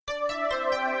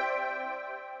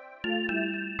Today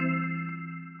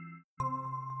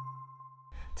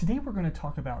we're going to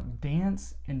talk about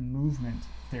dance and movement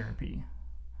therapy.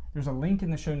 There's a link in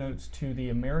the show notes to the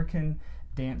American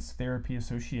Dance Therapy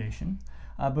Association,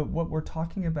 but what we're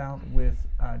talking about with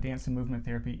dance and movement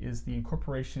therapy is the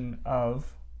incorporation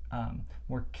of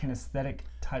more kinesthetic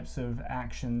types of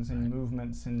actions and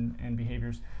movements and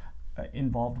behaviors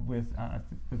involved with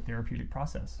the therapeutic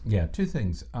process. Yeah, two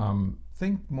things.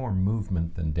 Think more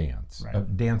movement than dance.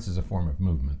 Right. Dance is a form of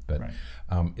movement, but Right.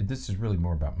 this is really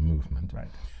more about movement. Right.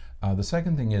 The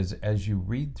second thing is, as you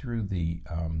read through the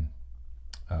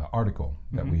article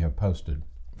that we have posted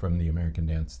from the American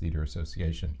Dance Theater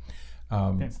Association.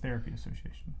 Dance Therapy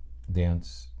Association.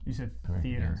 Dance. You said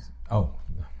American theater. Dance. Oh,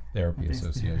 Therapy Dance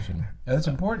Association. That's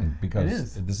important because It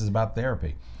is. this is about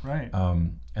therapy. Right.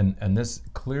 And this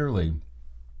clearly,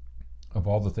 of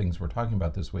all the things we're talking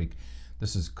about this week,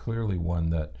 this is clearly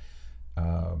one that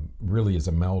really is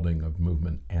a melding of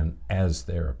movement and as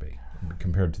therapy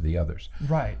compared to the others.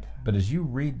 Right. But as you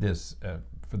read this,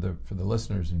 for the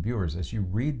listeners and viewers, as you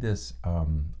read this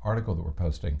article that we're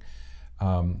posting,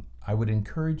 I would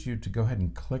encourage you to go ahead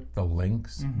and click the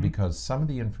links because some of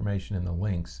the information in the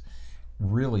links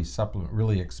really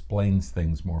explains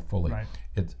things more fully. Right.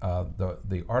 It's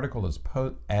the article is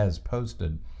as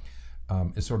posted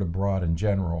is sort of broad and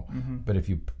general, but if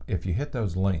you hit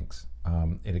those links,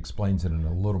 it explains it in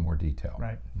a little more detail.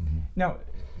 Right. Now,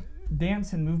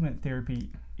 dance and movement therapy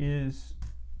is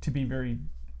to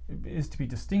be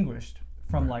distinguished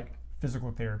from like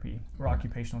physical therapy or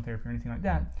occupational therapy or anything like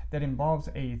that. That involves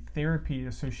a therapy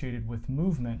associated with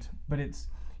movement, but it's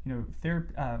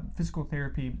physical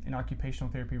therapy and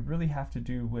occupational therapy really have to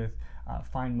do with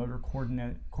fine motor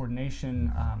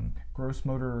coordination, gross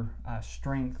motor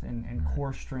strength, and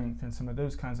core strength, and some of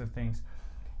those kinds of things.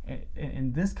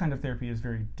 And this kind of therapy is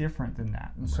very different than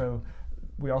that. And so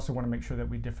we also want to make sure that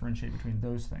we differentiate between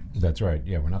those things. That's right.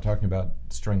 Yeah, we're not talking about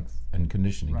strength and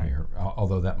conditioning here,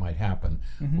 although that might happen.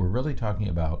 We're really talking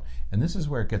about, and this is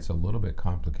where it gets a little bit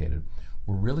complicated,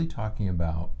 we're really talking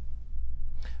about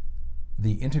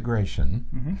the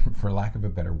integration, for lack of a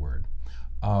better word,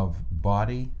 of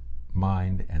body,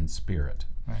 mind, and spirit.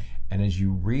 Right. And as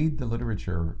you read the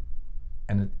literature,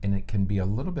 and it can be a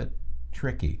little bit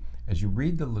tricky, as you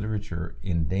read the literature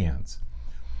in dance,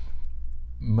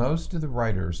 most of the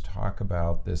writers talk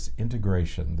about this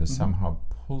integration, this somehow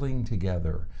pulling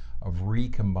together of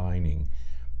recombining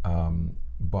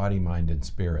body, mind, and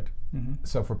spirit.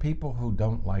 So for people who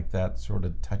don't like that sort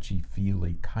of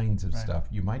touchy-feely kinds of stuff,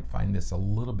 you might find this a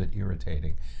little bit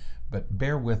irritating. But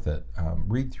bear with it,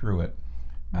 read through it,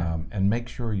 and make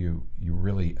sure you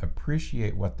really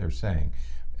appreciate what they're saying.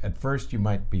 At first you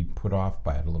might be put off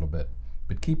by it a little bit,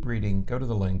 but keep reading, go to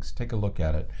the links, take a look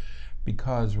at it.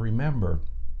 Because remember,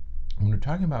 when we're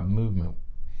talking about movement,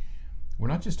 we're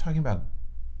not just talking about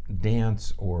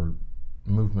dance or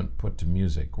movement put to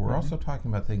music. We're also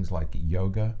talking about things like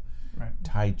yoga,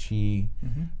 Tai Chi,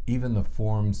 even the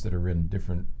forms that are in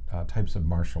different types of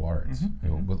martial arts.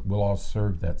 Will all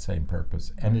serve that same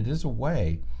purpose. And it is a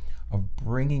way of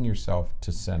bringing yourself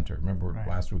to center. Remember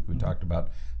last week we talked about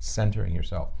centering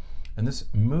yourself. And this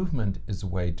movement is a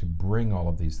way to bring all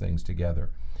of these things together.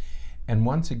 And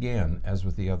once again, as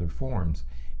with the other forms,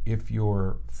 if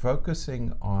you're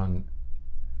focusing on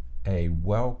a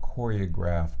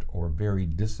well-choreographed or very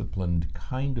disciplined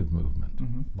kind of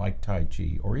movement, like Tai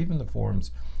Chi, or even the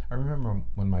forms, I remember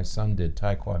when my son did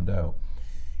Taekwondo,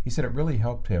 he said it really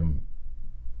helped him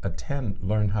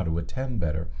learn how to attend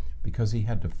better because he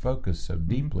had to focus so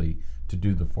deeply to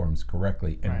do the forms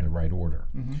correctly and in the right order.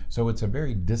 So it's a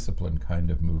very disciplined kind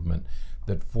of movement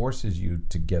that forces you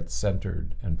to get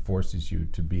centered and forces you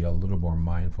to be a little more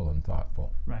mindful and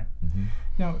thoughtful. Right.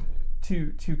 Now,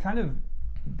 to kind of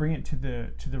bring it to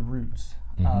the roots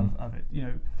of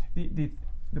it,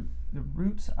 the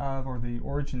roots of, or the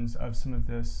origins of some of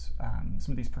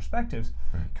these perspectives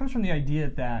comes from the idea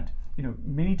that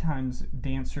many times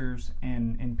dancers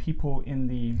and people in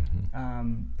the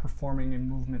performing and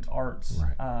movement arts,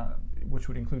 which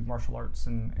would include martial arts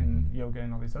and yoga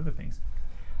and all these other things,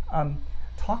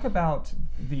 talk about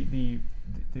the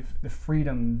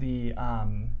freedom,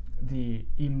 the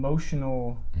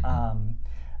emotional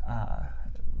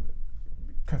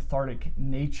cathartic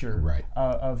nature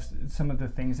of some of the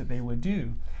things that they would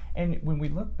do. And when we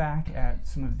look back at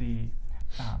some of the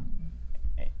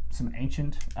some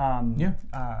ancient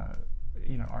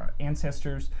our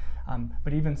ancestors,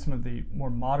 but even some of the more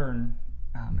modern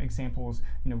examples,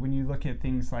 when you look at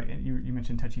things like you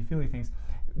mentioned touchy-feely things,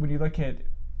 when you look at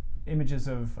images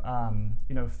of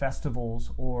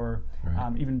festivals or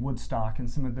even Woodstock and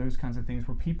some of those kinds of things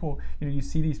where people, you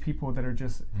see these people that are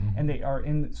just, and they are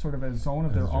in sort of a zone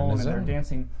of their own and they're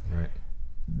dancing. Right.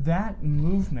 That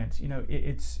movement,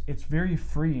 it's very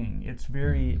freeing. It's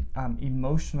very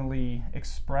emotionally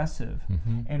expressive,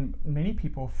 and many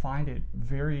people find it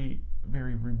very,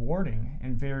 very rewarding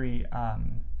and very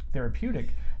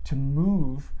therapeutic to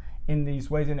move in these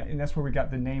ways, and that's where we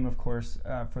got the name, of course,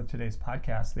 for today's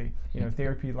podcast.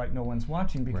 Therapy like no one's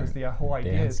watching, because the whole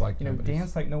idea dance is like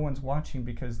dance like no one's watching,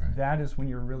 because that is when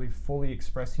you're really fully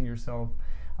expressing yourself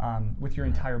with your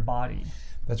entire body.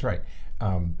 That's right.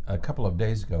 A couple of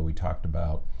days ago, we talked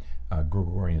about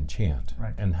Gregorian chant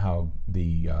and how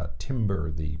the timbre,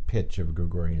 the pitch of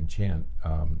Gregorian chant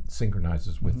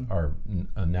synchronizes with our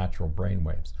natural brain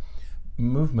waves.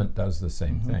 Movement does the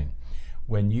same thing.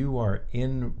 When you are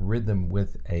in rhythm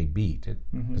with a beat,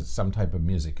 some type of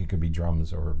music, it could be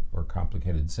drums or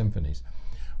complicated symphonies.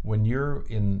 When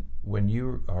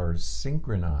you are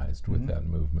synchronized with that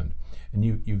movement, and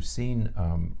you've seen,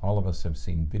 all of us have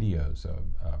seen videos of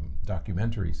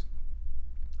documentaries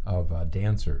of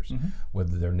dancers,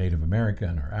 whether they're Native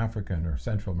American or African or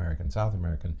Central American, South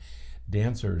American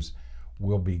dancers,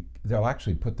 they'll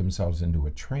actually put themselves into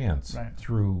a trance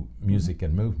through music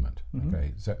and movement.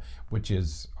 Okay, so which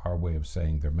is our way of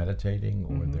saying they're meditating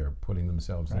or they're putting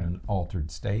themselves in an altered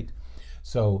state.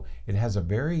 So it has a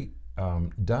very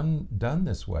done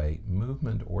this way,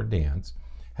 movement or dance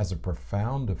has a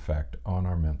profound effect on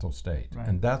our mental state,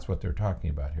 and that's what they're talking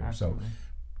about here. Absolutely.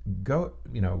 So go,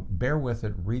 bear with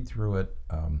it, read through it,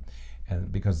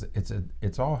 and because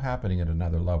it's all happening at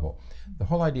another level. The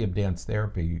whole idea of dance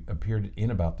therapy appeared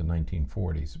in about the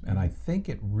 1940s, and I think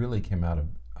it really came out of,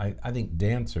 I think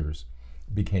dancers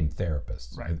became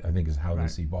therapists. I think is how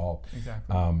this evolved.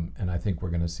 Exactly. And I think we're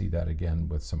going to see that again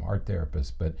with some art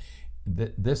therapists, but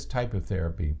this type of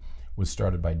therapy was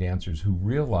started by dancers who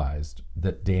realized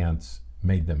that dance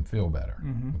made them feel better.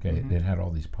 It had all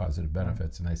these positive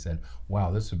benefits, and I said, wow,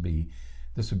 this would be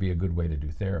a good way to do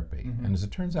therapy. And as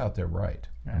it turns out, they're right.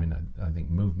 I mean, I think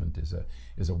movement is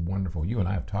a wonderful, you and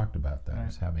I have talked about that,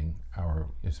 as having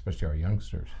especially our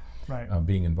youngsters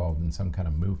being involved in some kind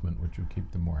of movement which would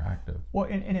keep them more active. Well,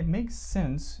 and it makes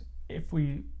sense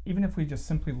even if we just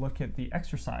simply look at the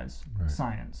exercise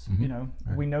science.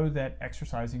 We know that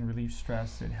exercising relieves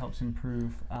stress, it helps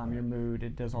improve your mood,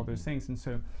 it does all those things. And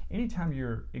so anytime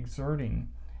you're exerting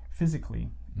physically,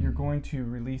 you're going to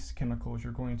release chemicals,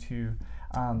 you're going to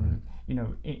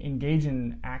engage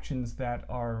in actions that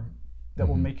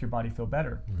will make your body feel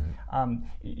better.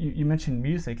 You mentioned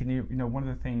music, and one of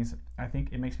the things I think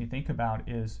it makes me think about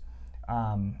is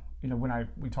when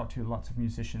we talk to lots of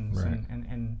musicians,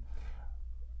 and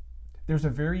there's a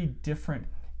very different,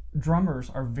 drummers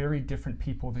are very different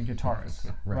people than guitarists,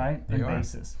 and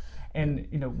bassists. And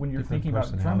when you're thinking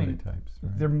about drumming, types,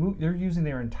 they're using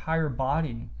their entire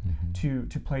body to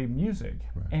play music,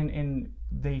 and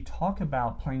they talk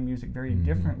about playing music very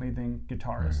differently than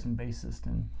guitarists and bassists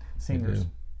and singers.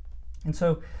 And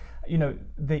so,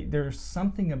 there's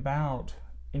something about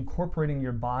incorporating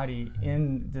your body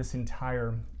in this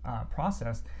entire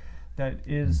process that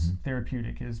is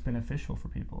therapeutic, is beneficial for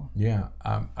people. Yeah,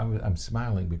 I'm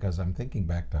smiling because I'm thinking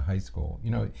back to high school.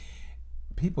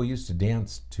 People used to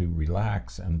dance to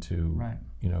relax and to,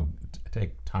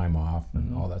 take time off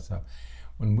and all that stuff.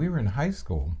 When we were in high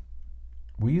school,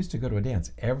 we used to go to a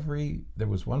dance. There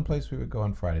was one place we would go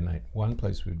on Friday night, one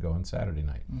place we would go on Saturday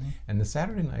night. And the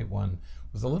Saturday night one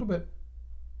was a little bit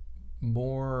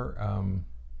more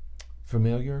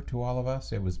familiar to all of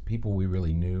us. It was people we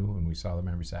really knew, and we saw them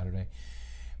every Saturday.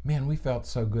 Man, we felt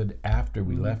so good after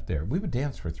we left there. We would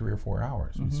dance for 3 or 4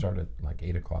 hours. We'd start at like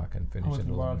 8 o'clock and finish at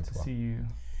 11 o'clock. I would love to see you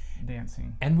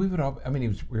dancing. And we would all,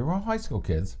 we were all high school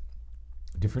kids,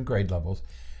 different grade levels,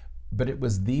 but it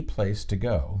was the place to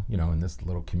go, in this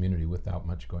little community without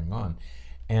much going on.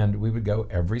 And we would go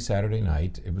every Saturday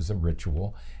night. It was a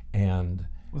ritual. And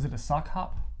was it a sock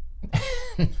hop?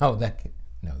 No,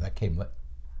 that came later.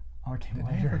 Oh, it came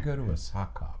later. Did I ever go to a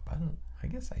sock hop? I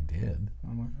guess I did.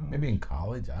 Oh my gosh. Maybe in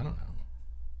college. I don't know.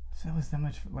 So it was that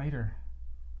much later.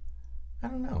 I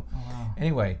don't know. Oh, wow.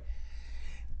 Anyway,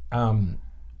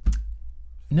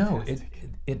 no,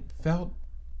 it felt,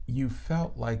 you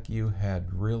felt like you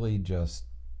had really just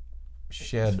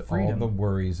shed all the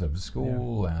worries of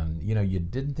school, and you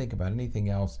didn't think about anything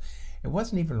else. It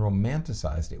wasn't even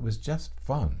romanticized. It was just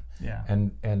fun. Yeah.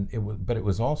 And it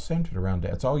was all centered around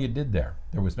that's all you did there.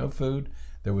 There was no food.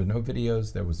 There were no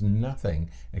videos. There was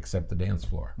nothing except the dance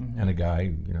floor and a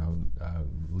guy,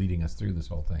 leading us through this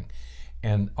whole thing.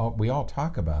 And we all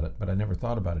talk about it, but I never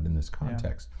thought about it in this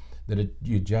context. that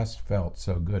you just felt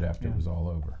so good after it was all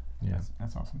over. Yeah,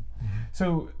 that's awesome.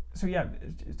 So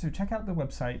check out the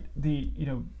website. The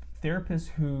therapists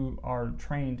who are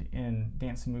trained in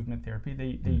dance and movement therapy,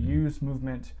 they use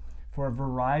movement for a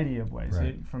variety of ways,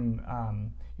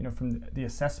 from the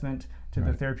assessment to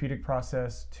the therapeutic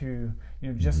process to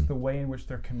just the way in which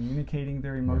they're communicating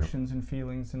their emotions and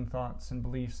feelings and thoughts and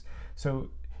beliefs. So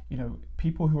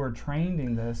people who are trained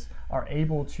in this are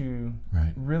able to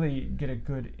really get a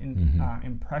good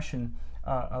impression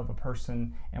of a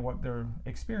person and what they're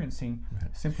experiencing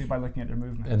simply by looking at their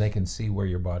movements. And they can see where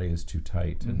your body is too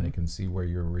tight, and they can see where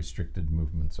your restricted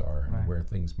movements are, and where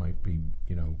things might be,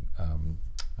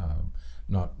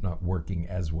 not working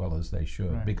as well as they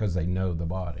should, because they know the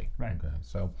body. Right. Okay.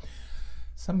 So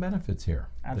some benefits here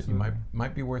that you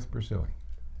might be worth pursuing.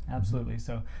 Absolutely.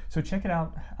 So check it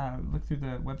out. Look through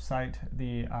the website,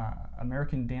 the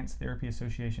American Dance Therapy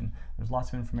Association. There's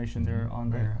lots of information there on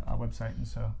their website, and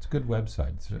so it's a good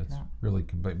website. It's really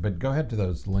complete. But go ahead to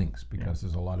those links because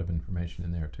there's a lot of information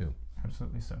in there too.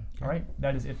 Absolutely. So all right,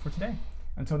 that is it for today.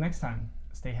 Until next time,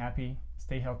 stay happy,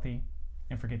 stay healthy,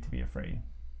 and forget to be afraid.